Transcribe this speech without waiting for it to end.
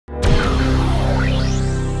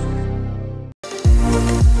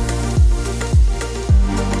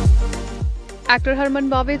Actor Harman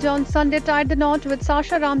Baweja on Sunday tied the knot with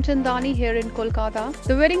Sasha Ramchandani here in Kolkata.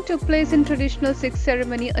 The wedding took place in traditional Sikh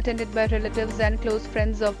ceremony attended by relatives and close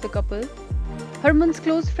friends of the couple. Harman's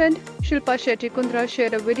close friend Shilpa Shetty Kundra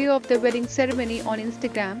shared a video of the wedding ceremony on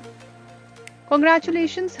Instagram.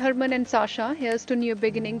 Congratulations Harman and Sasha, here's to new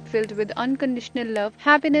beginning filled with unconditional love,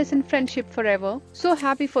 happiness and friendship forever. So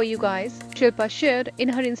happy for you guys, Shilpa shared in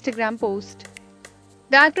her Instagram post.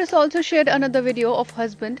 The actress also shared another video of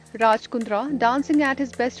husband Raj Kundra dancing at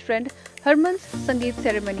his best friend Harman's Sangeet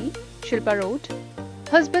ceremony. Shilpa wrote,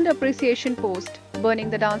 "Husband appreciation post, burning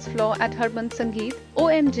the dance floor at Harman's Sangeet.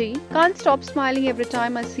 OMG, can't stop smiling every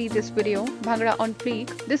time I see this video. Bhangra on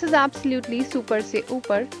fleek. This is absolutely super se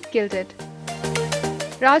ooper, killed it."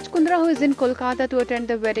 Raj Kundra, who is in Kolkata to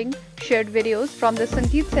attend the wedding, shared videos from the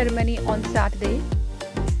Sangeet ceremony on Saturday.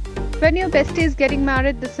 "When your bestie is getting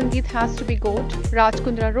married, the Sangeet has to be goat," Raj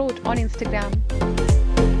Kundra wrote on Instagram.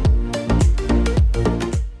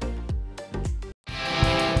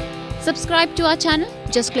 Subscribe to our channel.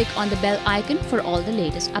 Just click on the bell icon for all the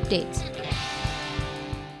latest updates.